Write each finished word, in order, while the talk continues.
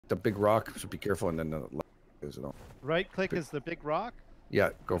the big rock, so be careful, and then the left is it all. Right click is the big rock. Yeah,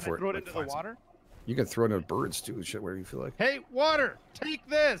 go for it. Throw it into the water. You can throw it into birds too, shit, wherever you feel like. Hey, water, take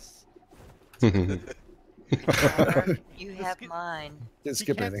this. Water, you have mine. Didn't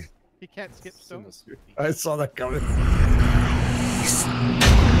skip anything. He can't skip stones. I saw that coming.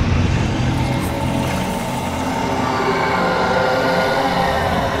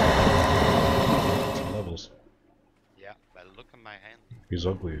 Levels. Yeah, but look at my hand. He's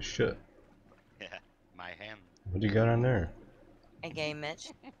ugly as shit. Yeah, my hand. What do you got on there? A game, Mitch.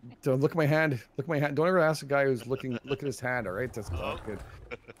 Don't look at my hand. Look at my hand. Don't ever ask a guy who's looking. Look at his hand. All right, that's not good.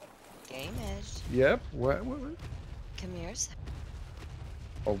 Game, Mitch. Yep. What? Come here. Son.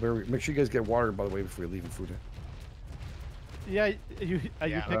 Oh, make sure you guys get water, by the way, before you're leaving food. Yeah, you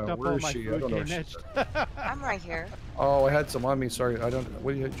picked up where all is my she? I food, don't know Game where Mitch. I'm right here. Oh, I had some on me. Sorry, I don't.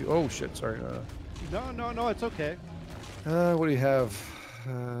 What do you? Oh shit. Sorry. No, it's okay. What do you have?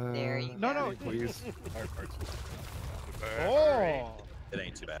 There you No, go. no. Please. Oh. It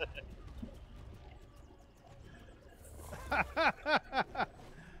ain't too bad.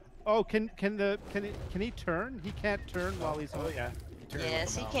 Oh, can he turn? He can't turn while he's on. Oh yeah.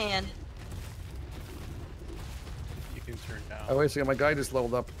 Yes, he can. You can turn down. Oh wait a second. My guy just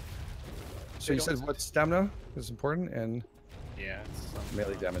leveled up. So you said what stamina is important and Yeah. It's some,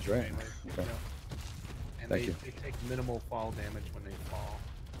 melee damage, right? melee, Okay. yeah. And Thank you. they take minimal fall damage when they fall.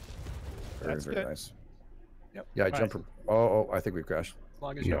 Very, That's very good. nice. Yep. Yeah, I Right. jump. Oh, I think we crashed. As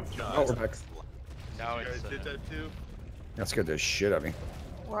long as you don't Oh, we're back. Now it's That scared the shit out of me.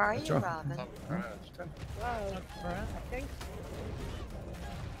 Where are you, John. Robin?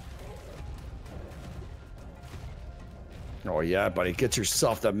 Oh yeah, buddy, get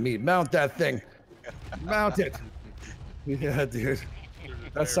yourself the meat. Mount that thing. Mount it. Yeah, dude.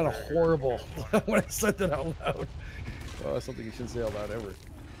 That sounded horrible when I said that out loud. Oh, that's something you shouldn't say out loud ever.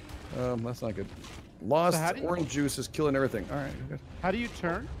 That's not good. Lost how do you- orange juice is killing everything. All right, good. How do you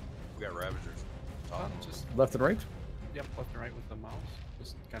turn? We got Ravagers. just Left and right. yep, left and right with the mouse.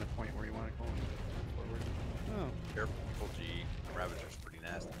 Just kind of point where you want to go and turn forward. Oh. Careful, G. Ravagers pretty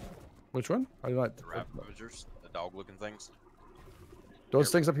nasty. Which one? I do not. The Ravagers, the dog-looking things.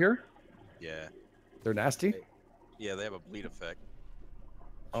 Those things up here? Yeah. They're nasty. Yeah, they have a bleed effect.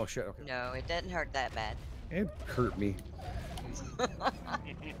 Oh shit. Okay. No, it doesn't hurt that bad. It hurt me.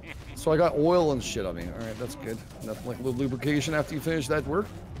 So I got oil and shit on me. All right, that's good. Nothing like a little lubrication after you finish that work.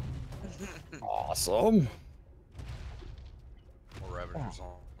 Awesome. More Ravagers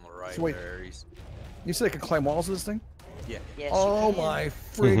on the right So wait. there. He's... You said I could climb walls with this thing? Yeah. Yes, Oh you can. my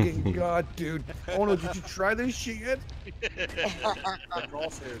friggin' god, dude! Oh no, did you try this shit yet? The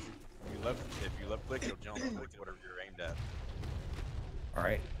crosshairs, if you left click, you'll jump with whatever you're aimed at. All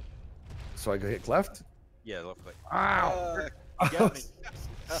right. So I go hit left. Yeah, left click. Ow! You got me.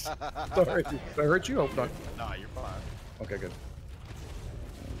 Sorry, did I hurt you? Hope not. Nah, you're fine. Okay, good.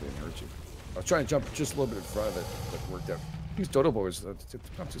 I didn't hurt you. I was trying to jump just a little bit in front of it, but it worked out. These Dodo boys,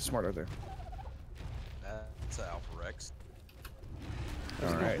 not too smart, are they? That's an Alpha Rex.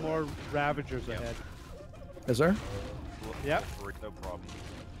 There's All right. more Ravagers Yep. ahead. Is there? Yep. No problem.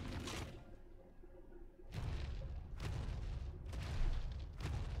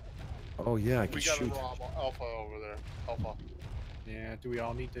 Oh yeah, I can We got a shoot. raw alpha over there. Alpha. Yeah. Do we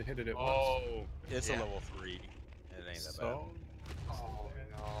all need to hit it at once? Oh. It's Yeah. a level 3. It ain't that bad. So Oh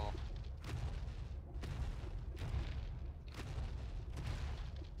no.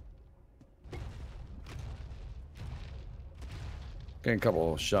 Getting a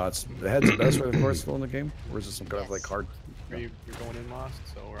couple of shots. The head's the best way, of course, still in the game. Or is it some kind of like Yes. hard? are you're going in lost,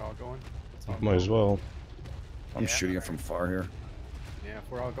 so we're all going. Let's all Might go. as well. I'm shooting it from far here. Yeah, if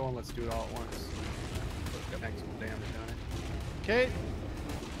we're all going, let's do it all at once. Put maximum damage on it. Okay.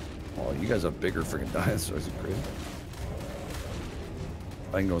 Oh, you guys have bigger freaking dinosaurs. It's crazy.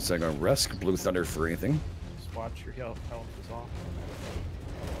 I can go say I'm gonna risk Blue Thunder for anything. Just watch your health is off.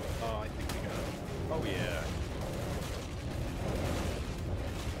 Oh, I think we got it. Oh yeah.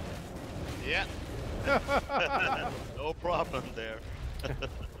 Yeah. No problem there.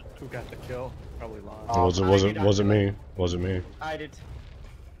 Who got the kill? Probably lost. Wasn't me. Wasn't me. I did.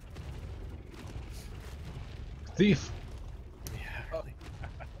 Thief. Yeah.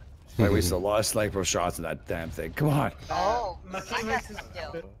 I wasted a lot of sniper shots in that damn thing. Come on. Oh, My I team got is the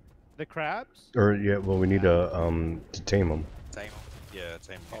kill. The crabs? Or yeah, well we need to tame them. Tame 'em. Yeah,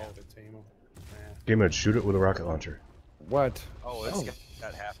 tame 'em. Oh, the tame him. Yeah. Game it. Shoot it with a rocket launcher. What? Oh, it's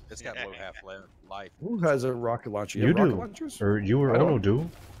got half. It's got low half life. Who has a rocket launcher? You have rocket do. launchers? Or you or I don't. Ono do.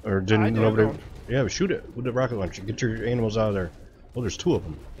 Or didn't I don't. nobody? Yeah, shoot it with the rocket launcher. Get your animals out of there. Well, there's two of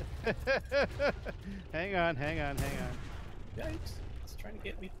them. hang on. Yikes. It's trying to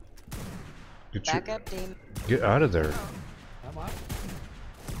Get me. Get, Back up, team. get out of there. I'm up.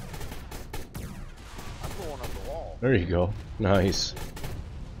 I'm going up the wall. There you go. Nice.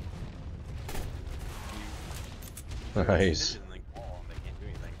 Nice. Engine link wall, and they can't do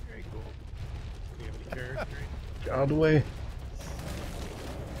anything. Very cool. Do you have any carrots? Get out of the way.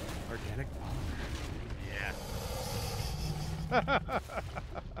 Organic. Yeah.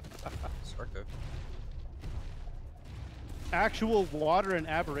 Sarko. Actual water and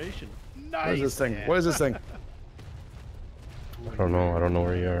aberration. Nice. What is this thing? What is this thing? I don't know. I don't know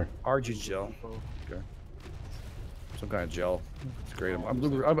where you are. RG gel. Okay. Some kind of gel. It's great.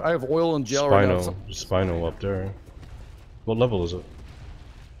 I have oil and gel right now. Spino up there. What level is it?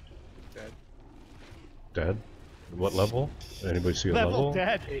 Dead. Dead? What level? Anybody see a Level level?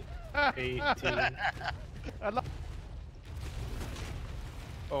 dead. 18. I love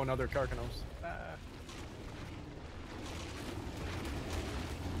Oh, another Carcanos. Ah.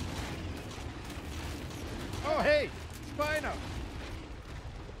 Oh, hey, Spino.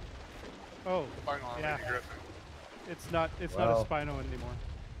 Oh, Final on Yeah. Lady Griffin. it's not a Wow. Spino anymore.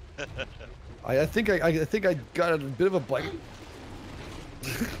 I think I got a bit of a bite. The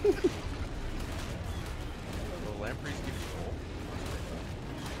lampreys give you gold.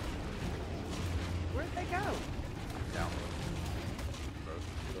 Where'd they go? Down.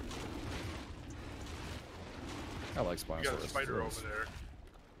 I like You got a Spinosaurus. spider over there.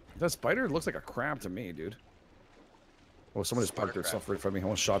 That spider looks like a crab to me, dude. Oh, someone just parked their stuff right in front of me. I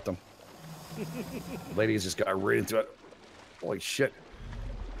almost shot them. The ladies just got right into it. Holy shit.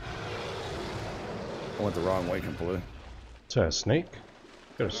 I went the wrong way completely. Is that a snake?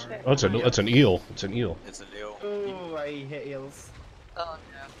 Oh, it's an eel. It's an eel. It's a deal. Oh, I hate eels. Oh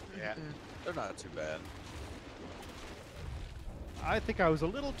no. Yeah. They're not too bad. I think I was a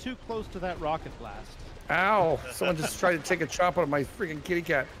little too close to that rocket blast. Ow! Someone just tried to take a chop out of my freaking kitty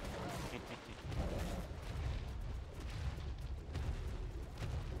cat.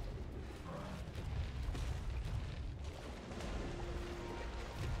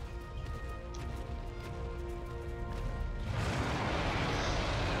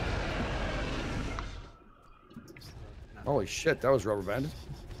 Holy shit, that was rubber banded.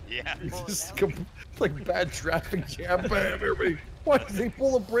 Yeah. Just like bad traffic jam. Bam, everybody. Why did they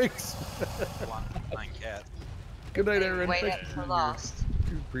pull the brakes? Flying cat. Good night, Aaron. Wait Thank up you for for Lost.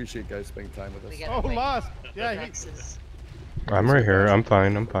 your- Appreciate you guys spending time with us. We gotta Oh, wait Lost. for Yeah, he, Rex's. I'm right here. I'm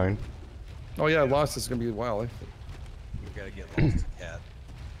fine. I'm fine. Oh yeah, Lost is gonna be a while. Eh? We gotta get lost to cat.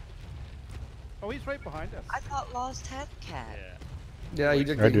 oh, he's right behind us. I thought Lost had cat. Yeah, he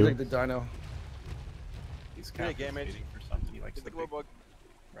did. I He do. did the dino. He's Hey, Gamage. compensating for something. He likes Get the the glow big bug.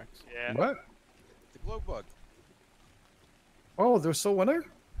 Rex. Yeah. What? The glow bug. Oh, there's still one there.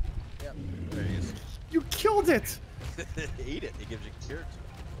 Yep. There he is. You killed it. Eat it. It gives you carrots.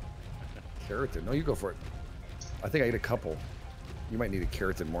 Keratin. No, you go for it. I think I ate a couple. You might need a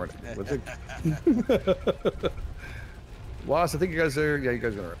keratin more. With it. Lost. I think you guys are. Yeah, you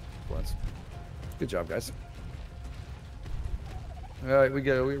guys are gonna once. Good job, guys. All right, we've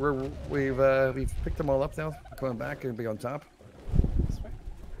picked them all up now. Coming back and be on top.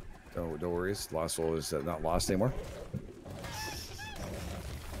 No worries. Lost Soul is not lost anymore.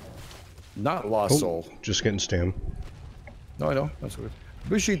 Not Lost Soul. Just getting stammed. No, I know. That's good.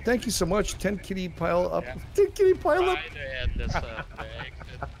 Bushi, thank you so much. 10 kitty pile up. 10 kitty pile up. the exit. Right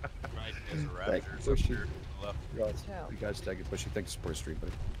There's a Thank raptor you, up Bushy. here to the left. You guys, thank you, Bushy. Thanks for the stream,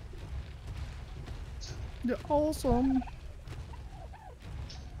 buddy. You're awesome.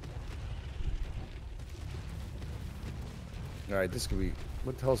 All right, this could be.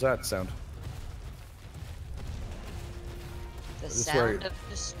 What the hell's that sound? The This is where- sound of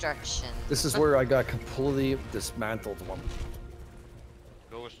destruction. This is where I got completely dismantled. One.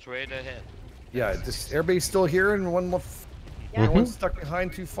 Go straight ahead. Yeah, just everybody's still here, and one more. Yeah. No one's stuck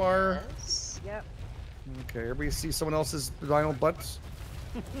behind too far. Yes. Yep. Okay, everybody see someone else's vinyl butts.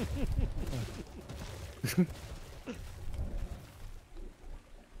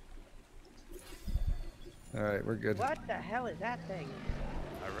 All right, we're good. What the hell is that thing?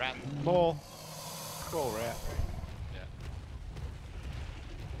 A rat. Mole. Troll rat.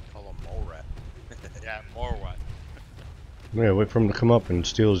 Call him mole rat. Yeah, more what? Yeah, wait for him to come up and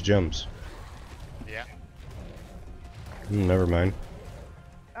steal his gems. Yeah. Never mind.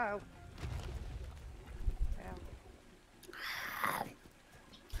 Oh.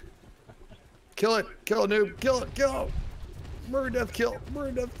 Kill it, noob, kill it, kill it. Murder, death, kill,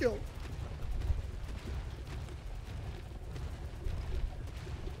 murder, death, kill.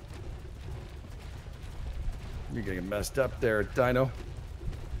 You're getting messed up there, Dino.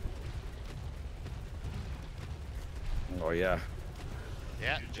 Oh yeah.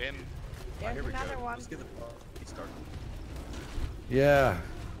 Yeah, Jim. There's Here we another go. one. Let's get the he started. Yeah.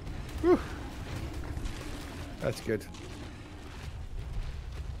 Whew. That's good.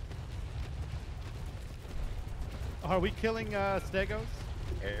 Are we killing Stegos?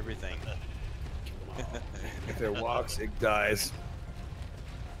 Everything. If it walks, it dies.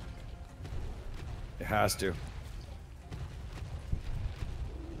 It has to.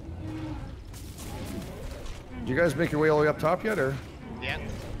 Did you guys make your way all the way up top yet, or? Yeah,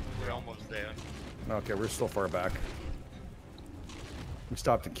 we're almost there. Okay, we're still far back. We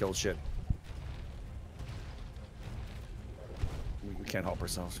stopped and killed shit. We can't help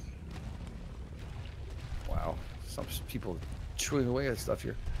ourselves. Wow, some people chewing away at stuff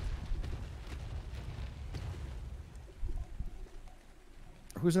here.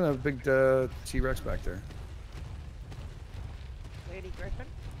 Who's in a big T-Rex back there? Lady Griffin.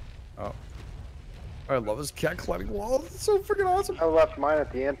 Oh. I love this cat climbing walls. It's so freaking awesome. I left mine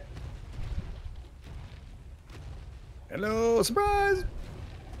at the end. Hello, surprise!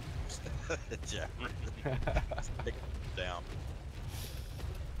 Yeah. Take it down.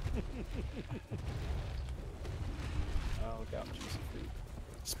 Oh, God.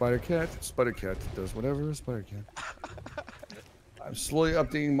 Spider cat does whatever a spider can. I'm slowly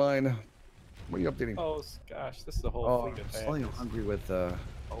updating mine. What are you updating? Oh, gosh. This is a whole Oh, fleet I'm of slightly badges. hungry with Oh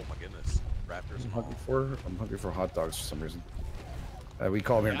my goodness. Raptors. I'm hungry for hot dogs for some reason. We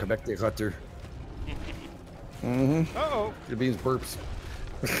call them here in Quebec the Hutter. Mm-hmm. Uh-oh. It means burps.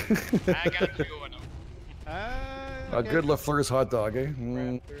 I got you on them. A Okay. good LaFleur's hot dog, eh?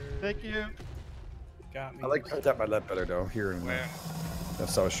 Mm. Thank you. Got me. I like that my left better though. Here in Where? that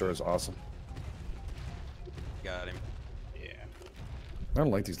South Shore is awesome. Got him. Yeah. I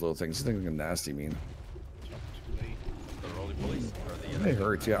don't like these little things. These things are nasty, mean. Jumped too late. The roly police or the They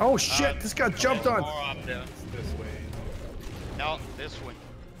hurt, yeah. Oh shit! This got jumped There's on. more up there. It's this way. No, this way.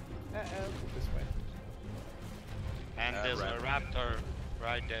 Uh-oh. This way. And there's a raptor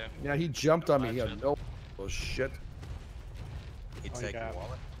right there. Yeah, he jumped on me. He Gotcha. had no. Oh shit. He Oh, take you the got it.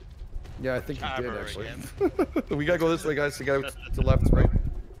 wallet. Yeah, I think he did Jabber actually. again. We gotta go this way, guys. To go to left, right?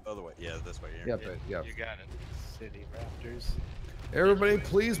 Other way. Yeah, this way. Here. Yeah, but yeah. You got it. City Raptors. Everybody,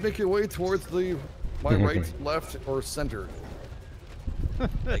 please make your way towards my right, left, or center.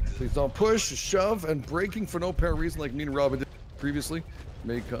 Please don't push, shove, and braking for no apparent reason like me and Robin did previously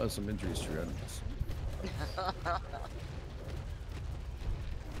may cause some injuries to your animals.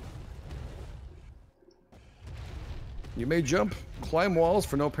 You may jump, climb walls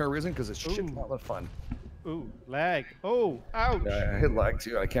for no apparent reason because it's shit not much fun. Ooh, lag. Oh, ouch. Yeah, I hit lag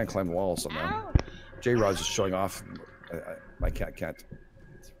too. I can't climb walls somehow. Ow. J-Rod's just showing off. My cat can't.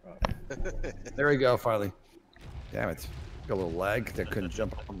 It's rough. There we go, finally. Damn it. Got a little lag that couldn't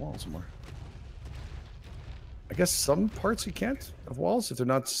jump on walls more. I guess some parts you can't of walls if they're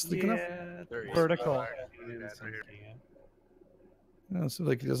not sleek enough. Yeah, There he is. Vertical. Yeah, it seems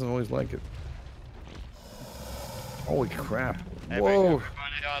like he doesn't always like it. Holy crap. Hey, Whoa.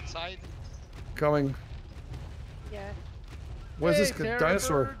 Everybody outside? Coming. Yeah. What is Hey, this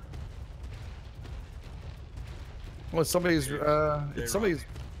dinosaur? Terrorbird. Oh, it's somebody's, it's somebody's.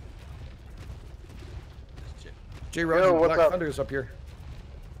 J-Rod Yo, and what's Black up? Thunder's up here.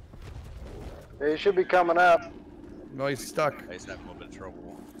 He should be coming up. No, he's stuck. He's having a little bit of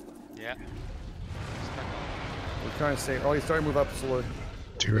trouble. Yeah. We're trying to say, oh, he's starting to move up slowly.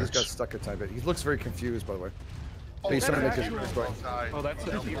 He T-Rex. just got stuck a tiny bit. He looks very confused, by the way. He's that's starting to make his actual- first going. Oh, that's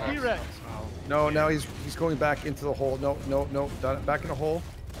a T-Rex. No, now he's going back into the hole. No, back in the hole.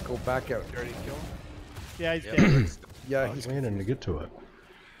 Go back out. Already killed. Yeah, he's Yep. dead. Yeah, He's he's waiting to get to it.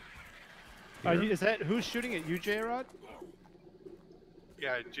 Is that who's shooting at you, J-Rod?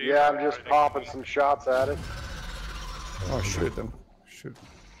 Yeah, G Yeah, I'm just popping some shots at it. Oh, shoot at them. Shoot.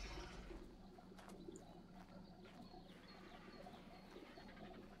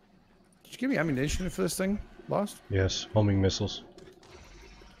 Did you give me ammunition for this thing? Lost? Yes, homing missiles.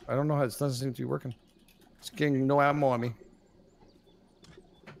 I don't know how it doesn't seem to be working. It's getting no ammo on me.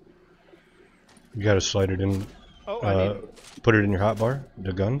 You gotta slide it in. Oh, I need. Put it in your hotbar.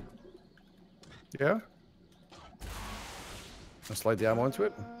 The gun. Yeah? I'll slide the ammo into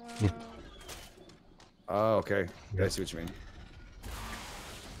it? Oh, okay. Yeah, I see what you mean.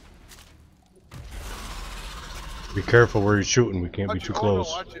 Be careful where you're shooting. We can't be too close.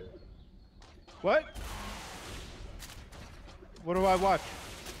 Watch it. What? What do I watch?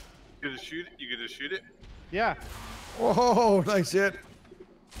 You gonna shoot it? You gonna shoot it? Yeah. Whoa, nice hit.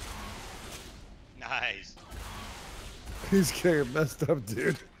 Nice. He's getting messed up,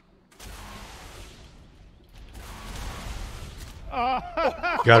 dude.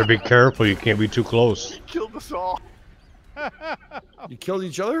 Gotta be careful. You can't be too close. He killed us all. You killed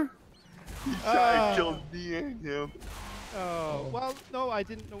each other? I killed me and him. Oh, well, no, I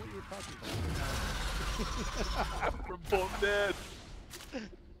didn't know what you were talking about. We're both dead.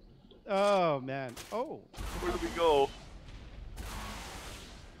 Oh, man. Oh. Where do we go?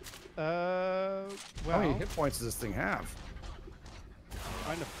 Well, How many hit points does this thing have?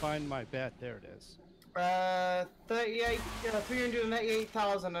 trying to find my bet. There it is.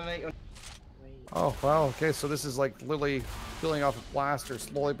 388,800. Oh, wow. Okay, so this is like literally peeling off a blaster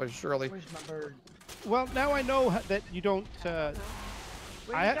slowly but surely. Where's my bird? Well, now I know that you don't. It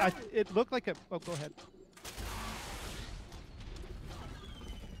looked like a. Oh, go ahead.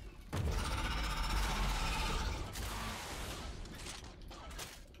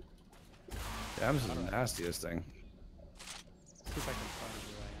 Damn, this is the nastiest thing. See if I can find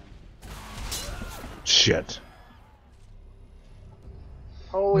where I am. Shit.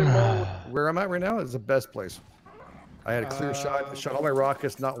 Holy moly. Where I'm at right now is the best place. I had a clear shot, shot all my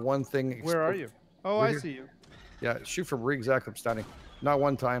rockets, not one thing. Where are you? Oh, Right I here. see you. Yeah, shoot from where exactly I'm standing. Not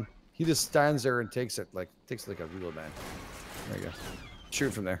one time. He just stands there and takes it like a real man. There you go.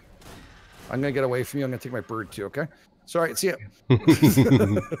 Shoot from there. I'm gonna get away from you. I'm gonna take my bird too. Okay. Sorry. See ya.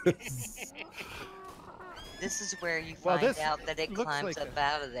 This is where you Well, find this out that it looks climbs like up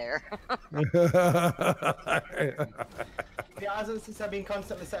out of there. It hasn't since I've been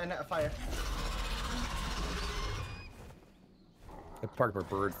constantly setting it afire. I parked my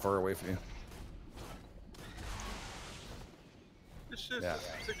bird far away from you. It's just Yeah.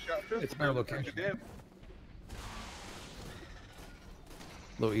 6-shot pistol. It's my location. Damn.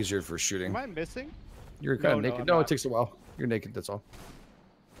 A little easier for shooting. Am I missing? You're kind of No, naked. I'm No, not. it takes a while. You're naked. That's all.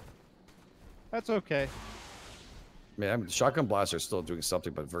 That's okay. Man, the shotgun blaster is still doing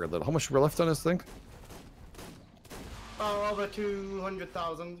something, but very little. How much we're left on this thing? Oh, over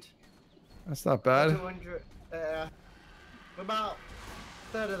 200,000. That's not bad. 200. We're about a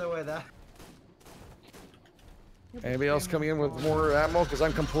third of the way there. Anybody else coming in with more ammo? Because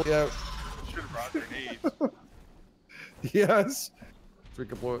I'm completely out. Should have brought grenades. Yes. We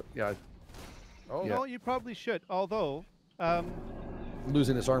could blow it. Yeah. Oh, No, you probably should. Although,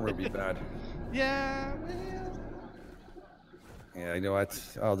 losing this armor would be bad. yeah. Well, Yeah, you know what?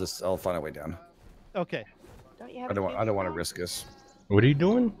 I'll find a way down. okay. Don't you have I don't want to risk this. What are you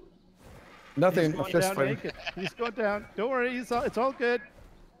doing? Nothing. He's I'm going just down fighting. naked. He's going down. Don't worry. It's all good.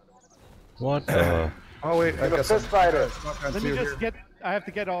 What the? Oh wait, I Gonna got fist fight it. Let me just get. I have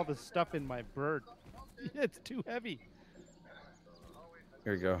to get all the stuff in my bird. It's too heavy.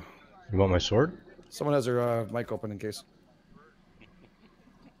 Here you go. You want my sword? Someone has their mic open in case.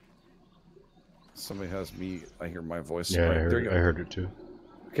 Somebody has me. I hear my voice. Yeah, Right, I there you go. heard it too.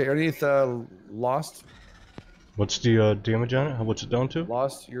 Okay, underneath Lost. What's the damage on it? What's it down to?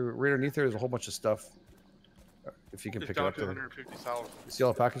 Lost. You're right underneath there. There's a whole bunch of stuff. If you can It's pick it down up to there. 150,000. See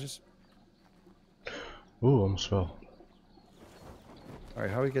all the packages? Ooh, almost fell. All right,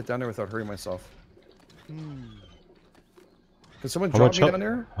 how do we get down there without hurting myself? Hmm. Can someone How drop much me health? down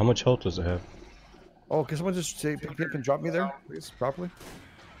there? How much health does it have? Oh, can someone just say, pick me up and drop me there, please, properly?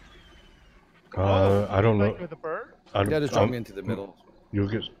 I don't know. Like with a bird? I Yeah, just drop me into the middle.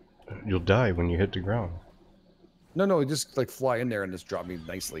 You'll die when you hit the ground. No, just like fly in there and just drop me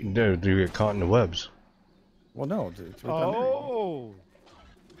nicely. No, do you get caught in the webs? Well, no, it's right down there. Oh.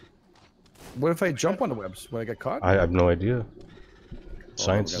 What if I jump on the webs when I get caught? I have no idea.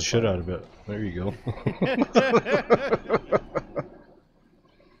 Science we the gotta shit find out of it. There you go.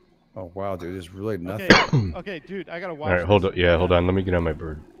 Oh wow, dude, there's really nothing. Okay. Okay, dude, I gotta watch. All right, hold this. on. Yeah, hold on. Let me get on my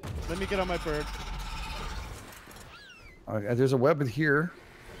bird. Let me get on my bird. There's a web in here.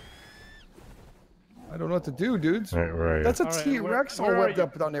 I don't know what to do, dudes. All right, where are you? That's a All right, T-Rex all where are webbed you?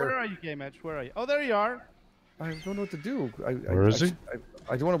 up down there. Where are you, Game Edge? Where are you? Oh, there you are. I don't know what to do. Where is he?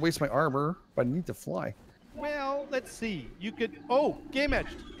 I don't want to waste my armor, but I need to fly. Well, let's see. You could. Oh, Game Edge,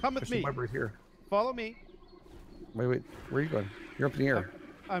 come with There's me. a web right here. Follow me. Wait, where are you going? You're up in the air.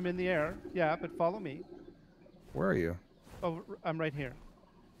 I'm in the air. Yeah, but follow me. Where are you? Oh, I'm right here.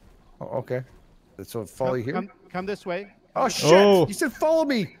 Oh, okay. So follow you here. Come this way. Oh shit! Oh. You said follow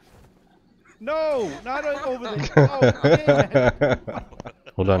me. No, not over there. Oh, Game Edge.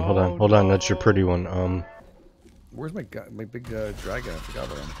 Hold on. That's your pretty one. Where's my my big dragon? I forgot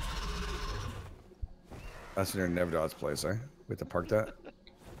about him. That's near Nevdot's place, eh? We have to park that.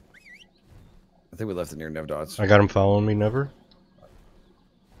 I think we left it near Nevdot's. I got him following me. Never.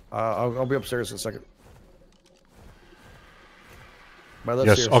 I'll be upstairs in a second. My left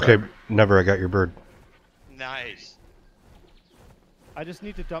Yes. ear, Okay. sorry. Never. I got your bird. Nice. I just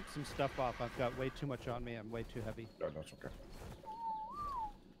need to dump some stuff off. I've got way too much on me. I'm way too heavy. No, it's okay.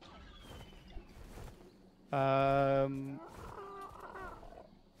 Is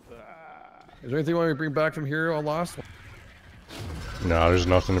there anything you want me to bring back from here on Lost? No, there's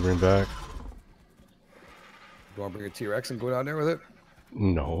nothing to bring back. You want to bring a T-Rex and go down there with it?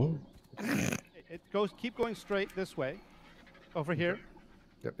 No. It goes. Keep going straight this way, over here,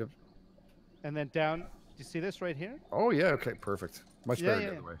 Yep, yep. and then down. Do you see this right here? Oh yeah, okay, perfect. Much Yeah, better yeah,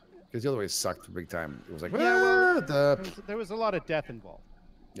 the other way. Because the other way sucked big time. It was like, Yeah, well, the there was a lot of death involved.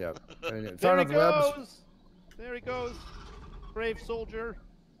 yeah. And it There found he out the webs. goes. There he goes. Brave soldier.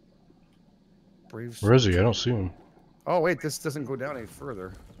 Brave Where is he? I don't see him. Oh wait, this doesn't go down any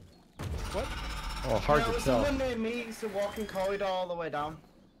further. What? Oh, hard No, to it's tell. the one near me. It's a walking corridor all the way down.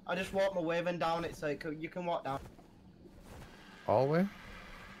 I just walk my waving down it so you can walk down. All the way?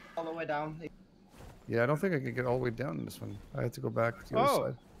 All the way down. Yeah, I don't think I can get all the way down in this one. I have to go back to the other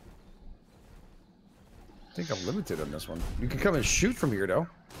side. I think I'm limited on this one. You can come and shoot from here, though.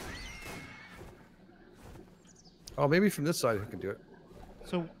 Oh, maybe from this side I can do it.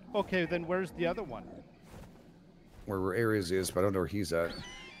 So, okay, then where's the other one? Where Ares is, but I don't know where he's at.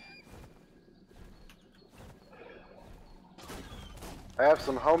 I have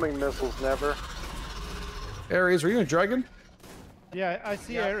some homing missiles, never. Ares, are you a dragon? Yeah, I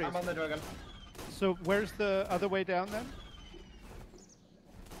see Yeah, Ares. I'm on the dragon. So where's the other way down then?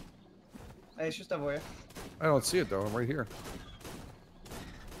 It's just over here. I don't see it, though. I'm right here.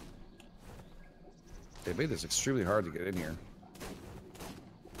 They made this extremely hard to get in here.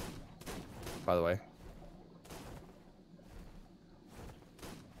 By the way.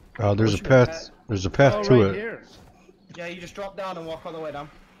 There's a path. There's a path to right it. here. Yeah, you just drop down and walk all the way down.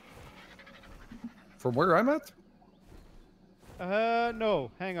 From where I'm at?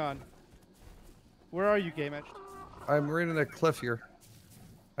 No, hang on. Where are you, Game Edge? I'm right in that cliff here.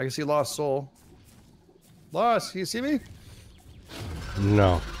 I can see Lost Soul. Lost, you see me?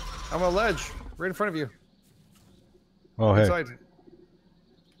 No. I'm on a ledge, right in front of you. Oh, hey. Inside.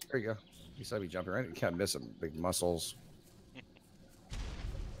 There you go. You saw me jumping, right? You can't miss him. Big muscles.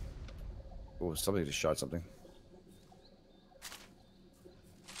 Oh, somebody just shot something.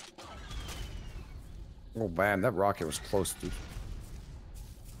 Oh, man, that rocket was close, dude.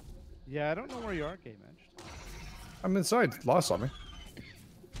 Yeah, I don't know where you are, Game Edge. I'm inside. Lost on me.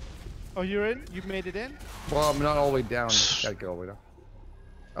 Oh, you're in? You made it in? Well, I'm not all the way down. Gotta get all the way down.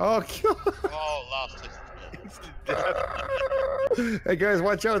 Oh, Oh, lost it. hey guys,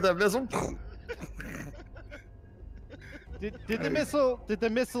 watch out with that missile. Did the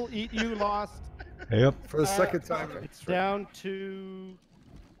missile eat you, Lost? Yep. For the second time. It's down to.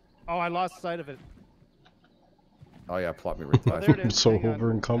 Oh, I lost sight of it. Oh yeah, plot me right Oh, there it there. is. So Hang on.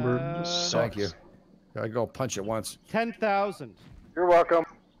 over encumbered. Thank you. I go punch it once. 10,000. You're welcome.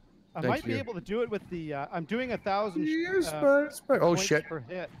 I Thank might be you. able to do it with the. I'm doing 1,000. Oh points shit. per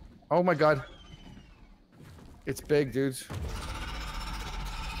hit. Oh my god. It's big, dudes.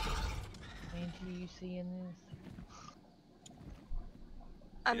 Angela, you seeing this?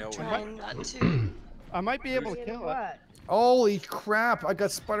 I'm You know, trying not to. I might be able to Seeing kill it. what? Holy crap! I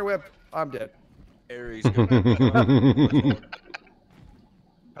got spiderweb. I'm dead. Ares, go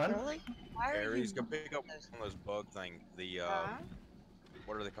Really? Why are Ares, you? go pick up one of those bug thing. The Huh?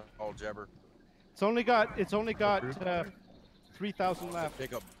 what are they called, Jabber? It's only got 3,000 left.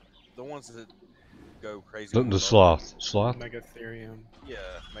 Pick up the ones that go crazy. The on bugs. sloth. Sloth? Megatherium. Yeah,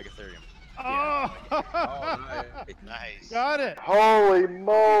 Megatherium. Oh! Oh, Nice. Got it. Holy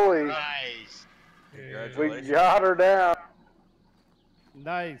moly! Nice. We Congratulations. got her down.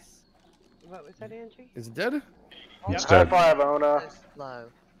 Nice. What was that, Angie? Is it dead? It's High dead. five, Ona. So slow.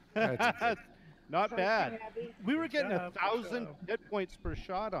 Not So bad. Abby? We were getting job, 1,000 hit points per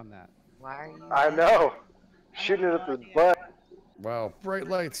shot on that. Why are you? I know. Shooting it at the butt. Wow. Bright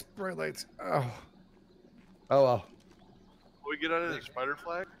lights. Bright lights. Oh. Oh well. We get out of the spider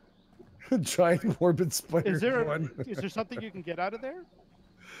flag? Giant morbid spider. Is there one. is there something you can get out of there?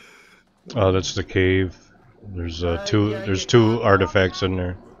 Oh, that's the cave. There's two. yeah, There's you two can. artifacts in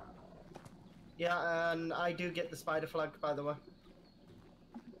there. Yeah, and I do get the spider flag, by the way.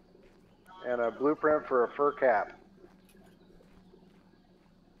 And a blueprint for a fur cap.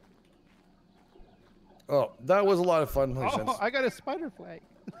 Oh, that was a lot of fun. Oh, I got a spider flag.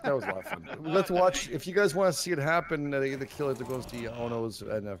 That was a lot of fun. Let's watch. If you guys want to see it happen, the killer that goes to Ono's,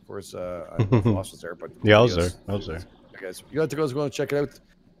 and of course, I don't know if Lost was there, but Yeah, I was yes. there. I was there. You guys, you have to go and check it out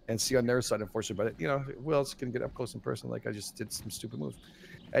and see on their side, unfortunately. But you know, who else can get up close in person? Like I just did some stupid move.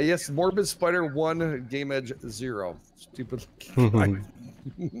 Yes, Morbid Spider 1, Game Edge 0. Stupid.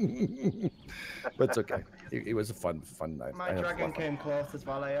 But it's okay. It was a fun night. My dragon came close as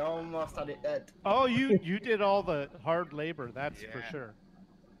well. I almost had it dead. Oh, you did all the hard labor. That's for Yeah. sure.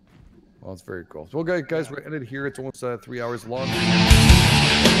 Well, it's very cool. So, okay, guys, we're ended here. It's almost 3 hours long.